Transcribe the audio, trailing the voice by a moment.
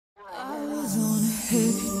was on a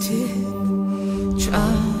heavy tip,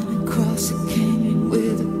 trying to cross a canyon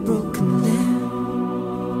with a broken limb.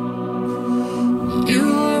 You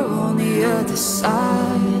were on the other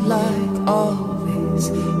side, like always,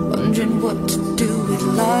 wondering what to do with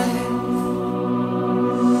life.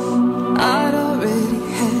 I'd already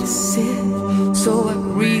had a sip, so I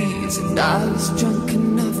reasoned I was drunk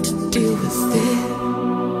enough to deal with it.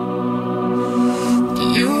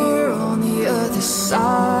 You were on the other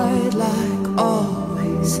side, like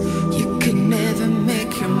always, you could never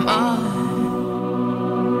make your mind.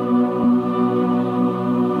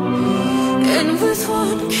 And with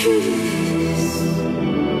one kiss,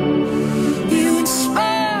 you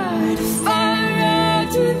inspired a fire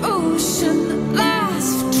of devotion that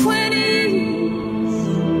lasts for 20 years.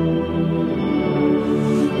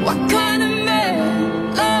 What kind of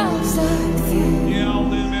man loves like this? I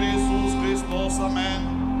aldrig med Jesus Kristus, amen.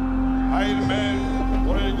 Heil mer,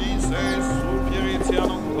 våre Jesus,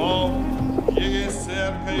 supiritianum ko,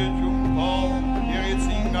 jegeser kajum ko,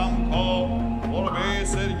 jegetingam ko, vår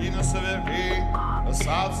beser gineseverki,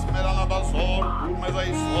 sats mellan abazor,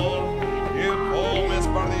 urmezaisor, to mes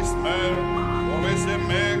pardismer, vår beser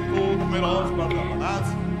mekut meros pardamanat,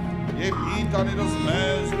 vitani dos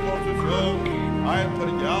mes portufion,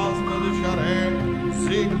 alter jasme de charel,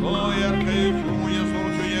 sikoyer kajum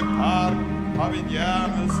jesurču je par,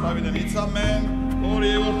 Havidianes, Havidanic, amen.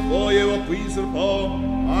 Orievo, Foievo, Quiserpo,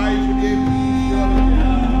 I should be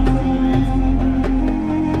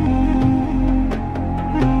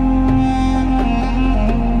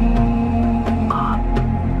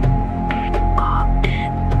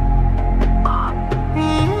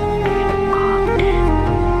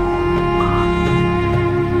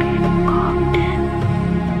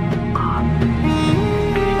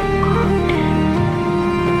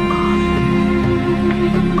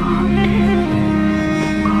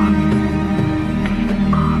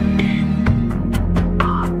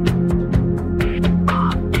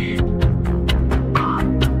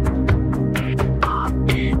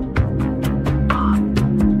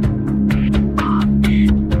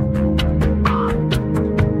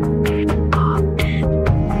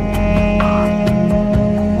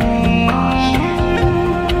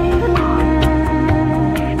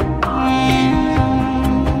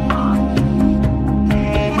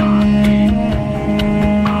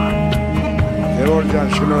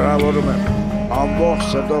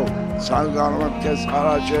Ցանկանում եմ քեզ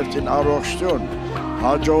առաջերտին առողջություն,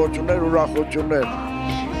 հաջողություններ, ուրախություններ,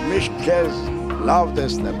 միշտ քեզ լավ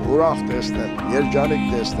տեսնեմ, ուրախ տեսնեմ, երջանիկ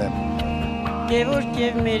տեսնեմ։ Գևորգ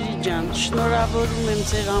եւ Մերի ջան, շնորհավորում եմ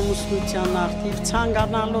ձեր ամուսնության արդիվ,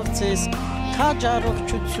 ցանկանալով ձեզ քաջ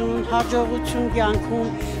առողջություն, հաջողություն կյանքում,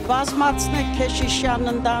 բազմացնեք Քեշիշյան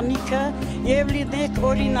ընտանիքը եւ լինեք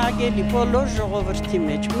օրինագելի բոլոր ժողովրդի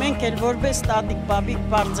մեջ։ Մենք էլ որպես տատիկ բաբիկ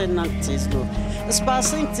բարձենանք ձեզնով։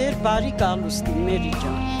 Սպասենք ձեր բարի գալուստին, Մերի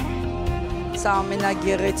ջան։ Սա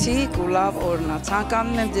ամենագեղեցիկ ու լավ օրն է։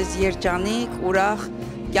 Ցանկանում եմ ձեզ երջանիկ, ուրախ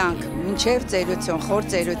կյանք, մինչև ծերություն, խոր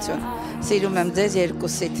ծերություն։ Սիրում եմ ձեզ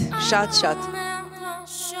երկուսիդ, շատ-շատ։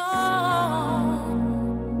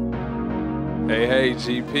 Hey, hey,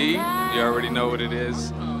 GP, you already know what it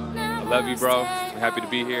is. I love you, bro. I'm happy to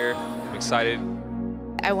be here. I'm excited.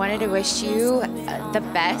 I wanted to wish you the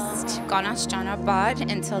best, Ganesh Janabad,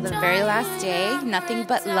 until the very last day. Nothing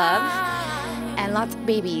but love and lots of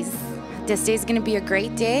babies. This day is going to be a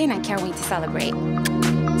great day, and I can't wait to celebrate.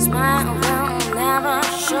 Smile will never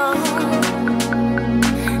show.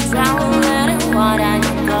 Travel little, what I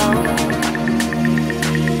go.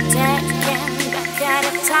 Taking back at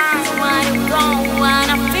a time when you go,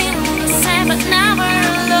 and I feel the same, but never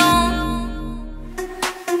alone.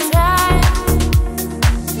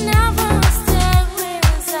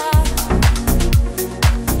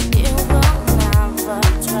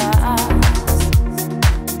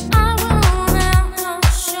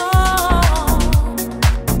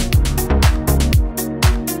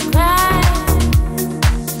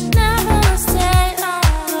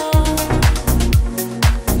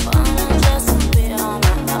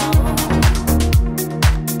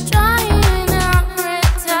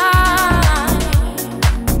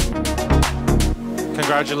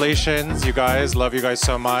 Congratulations, you guys. Love you guys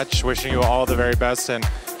so much. Wishing you all the very best, and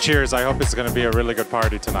cheers. I hope it's going to be a really good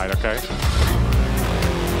party tonight, okay?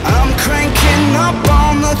 I'm cranking up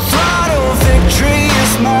on the throttle, victory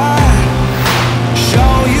is mine.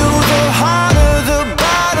 Show you the harder the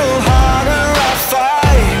battle, harder I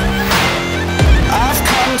fight. I've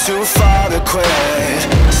come too far to quit.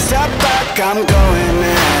 Step back, I'm going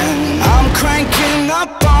in. I'm cranking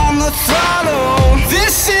up on the throttle.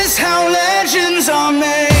 This is how legends are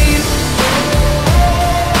made.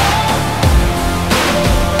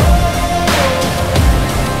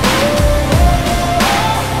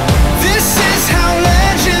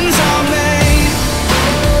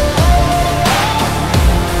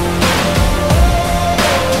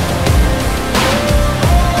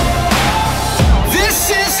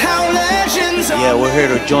 Yeah, we're here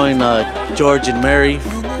to join George and Mary.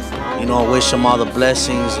 You know, wish them all the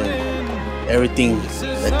blessings and everything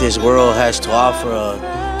that this world has to offer.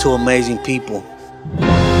 Two amazing people.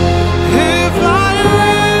 If I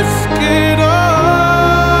risk it all,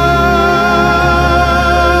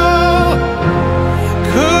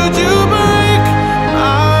 could you break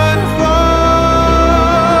my fall?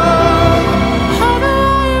 How do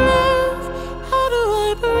I live? How do I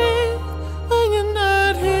breathe? When you're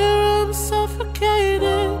not here, I'm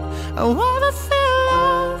suffocating. I wanna feel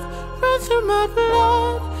love run through my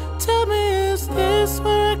blood. Tell me, is this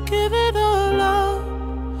where I give it all up?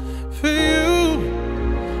 For you,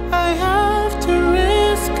 I have to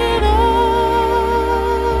risk it all,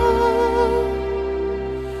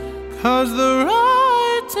 'cause the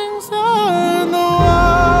writing's on the wall.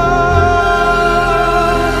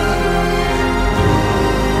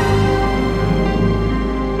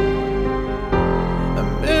 A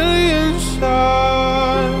million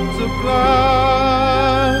shards of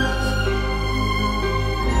glass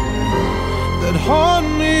that haunt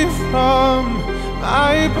me from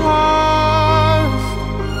my past.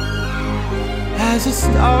 As the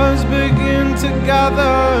stars begin to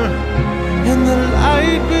gather and the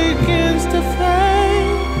light begins to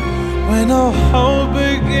fade, when all hope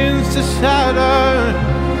begins to shatter,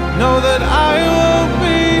 know that I won't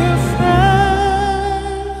be afraid.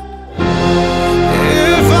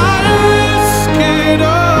 If I risk it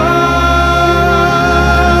all,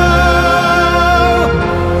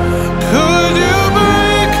 could you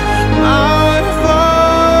break my fall?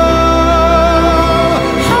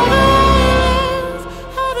 How do I live?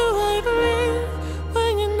 How do I breathe?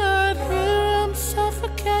 When you're not here, I'm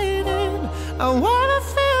suffocating. I wanna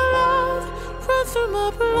feel love run through my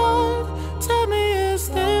blood. Tell me, is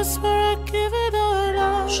this where I give it all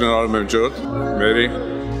up? Շնորհակալ եմ Ջոտ, Մերի,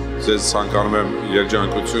 ձեզ ցանկանում եմ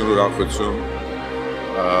երջանկություն, ուրախություն,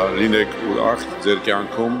 լինեք ուրախ ձեր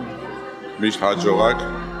կյանքում, միշտ հաջողակ,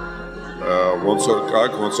 ոնց որ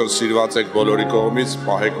կաք, ոնց որ սիրված եք բոլորի կողմից,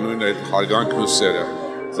 պահեք նույն այդ հարգանքն ու սերը։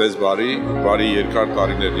 Ձեզ բարի երկար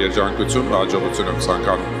տարիներ, երջանկություն, հաջողություն եմ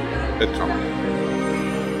ցանկանում։ Այդքան։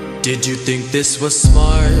 Did you think this was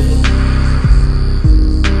smart?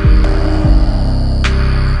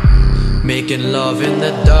 Making love in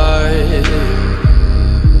the dark,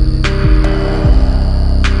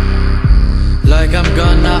 like I'm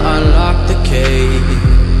gonna unlock the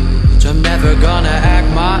cage. I'm never gonna act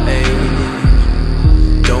my age.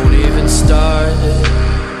 Don't even start.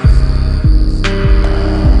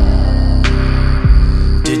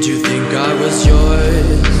 Did you think I was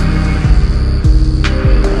yours?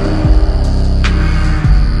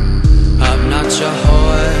 I'm not your whore.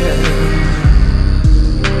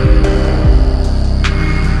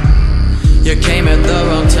 You came at the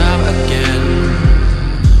wrong time again.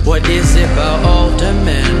 What is it about older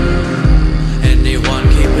men? Anyone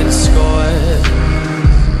keeping score?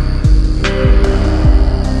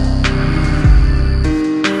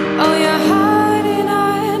 Oh, you're hiding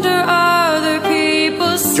under other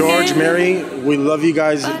people's skin. George, Mary, we love you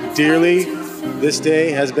guys dearly. This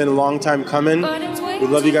day has been a long time coming. We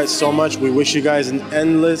love you guys so much. We wish you guys an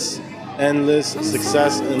endless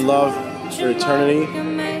success and love for eternity.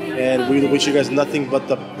 And we wish you guys nothing but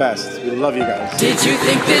the best. We love you guys. Did you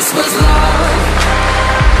think this was love?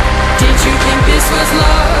 Did you think this was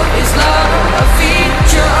love? Is love a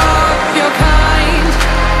feature of your kind?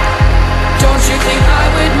 Don't you think I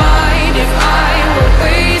would mind if I were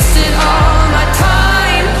wasting all my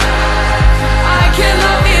time? I can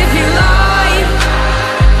love if you lie.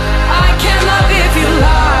 I can love if you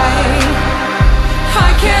lie. I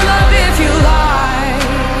can love if you lie.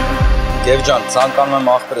 Գևջան, ցանկանում եմ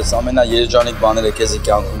աղբերս ամենաերջանիկ բաները քեզի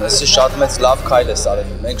կյանքում ես, շատ մեծ լավ քայլ ես արել,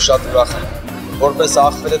 մենք շատ ուրախ ենք, որպես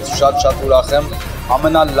աղբերդ շատ ուրախ եմ,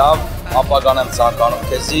 ամենալավ ապագան եմ ցանկանում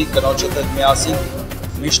քեզի, կնոջդ հետ միասին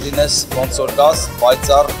միշտ լինես ոնց որ կաս,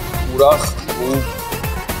 պայծառ, ուրախ ու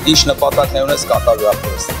ինչ նպատակներ ունես կատարելու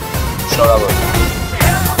աղբերս։ Շնորհավոր։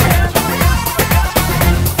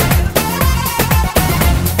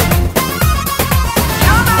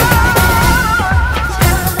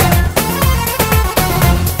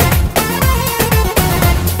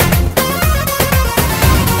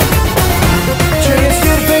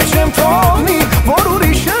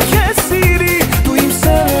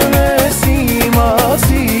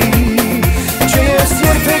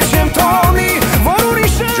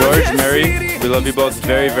 We love you both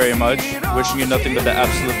very, very much. Wishing you nothing but the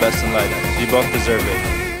absolute best in life. You both deserve it.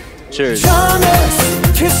 Cheers. Canım,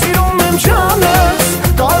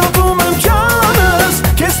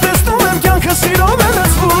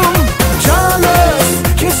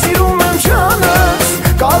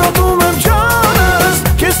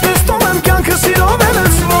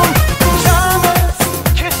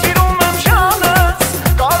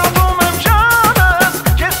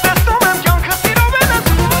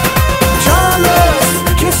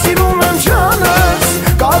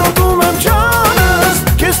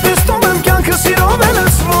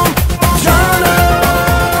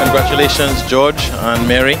 Congratulations, George and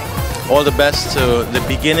Mary. All the best to the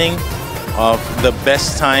beginning of the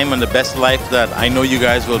best time and the best life that I know you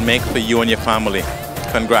guys will make for you and your family.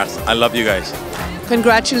 Congrats. I love you guys.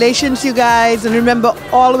 Congratulations, you guys. And remember,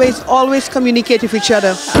 always communicate with each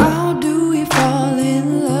other. How do we fall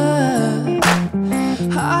in love?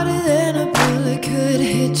 Harder than a bullet could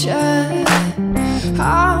hit you.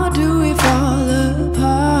 How do we fall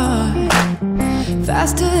apart?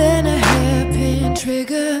 Faster than a hairpin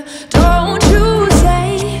trigger. Don't you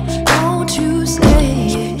say, don't you say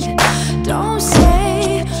it. Don't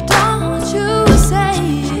say, don't you say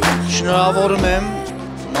it. Շնորհավորում եմ,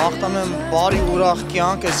 մաղթում եմ բարի ուրախ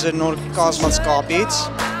կյանք այս ձեր նոր կազմած կապից.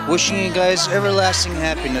 Wishing you guys everlasting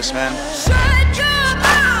happiness, man. Shut your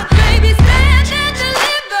mouth, baby, stand and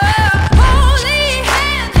deliver. Holy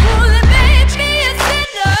hands, pulling, make me a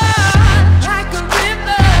sinner. Like a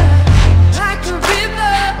river, like a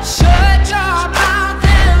river. Shut your mouth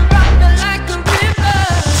and rock me like a river.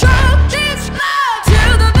 Choke this love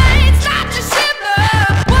till the veins start to shiver.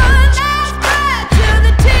 One last breath till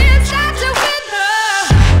the tears start to wither.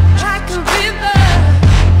 Like a river,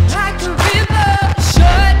 like a river.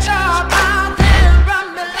 Shut your mouth and rock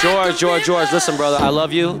me like George, listen, brother, I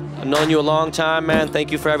love you. I've known you a long time, man.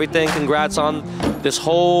 Thank you for everything. Congrats on this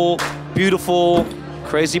whole beautiful,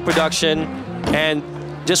 crazy production. And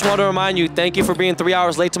just want to remind you, thank you for being 3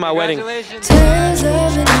 hours late to my wedding. Tears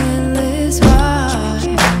of an endless heart.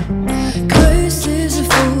 Cursed is a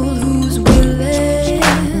fool who's willing.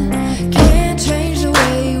 Can't change the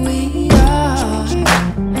way we are.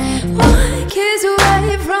 One kiss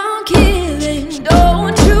away from killing.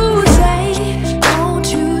 Don't you say, don't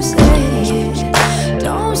you say it.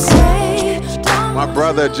 Don't say, don't. My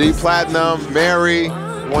brother G Platinum, Mary,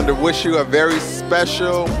 wanted to wish you a very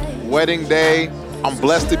special wedding day. I'm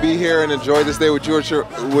blessed to be here and enjoy this day with you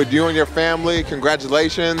and your family.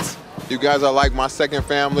 Congratulations. You guys are like my second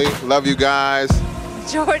family. Love you guys.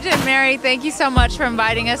 George and Mary, thank you so much for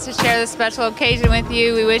inviting us to share this special occasion with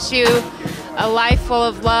you. We wish you a life full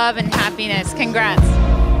of love and happiness. Congrats.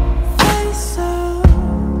 Face so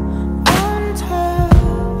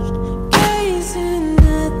untouched, gazing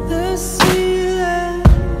at the ceiling.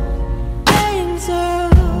 Danger,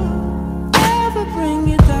 ever bring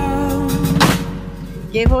you down.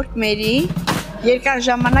 Գևորգ Մերի, երկար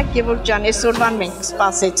ժամանակ Գևորգ ջան, այսօրվան մենք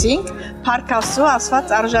սպասեցինք, Փառք Աստծո, Աստված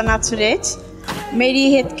արժանացրեց։ Մերի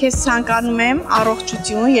հետ քեզ ցանկանում եմ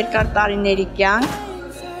առողջություն, երկար տարիների կյանք,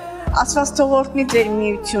 Աստված թող օրհնի ձեր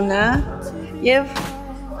միությունը եւ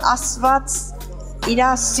Աստված իր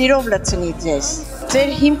սիրով լցնի ձեզ։ Ձեր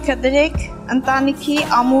հիմքը դրեք ընտանիքի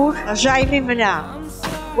ամուր ժայռի վրա,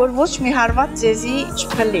 որ ոչ մի հարված ձեզի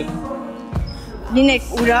չփլի։ Լինեք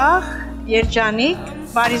ուրախ, երջանիկ,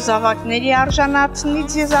 բարի զավակների արժանացնի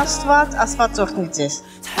ձեզ Աստված, Աստված օրհնի ձեզ։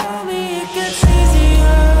 Tell me it gets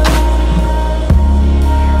easier.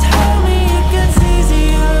 Tell me it gets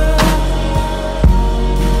easier.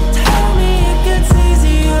 Tell me it gets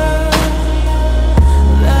easier.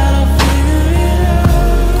 That I'll figure it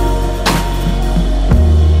out.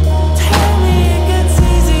 Tell me it gets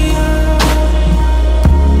easier.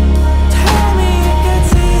 Tell me it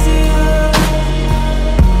gets easier.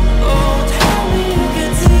 Oh, tell me it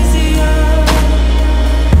gets easier.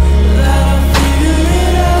 That I'll figure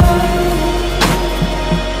it out.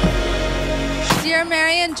 Dear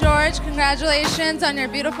Mary and George, congratulations on your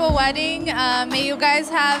beautiful wedding. May you guys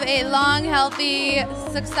have a long, healthy,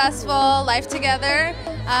 successful life together.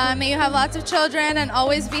 May you have lots of children and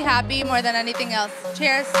always be happy more than anything else.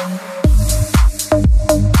 Cheers.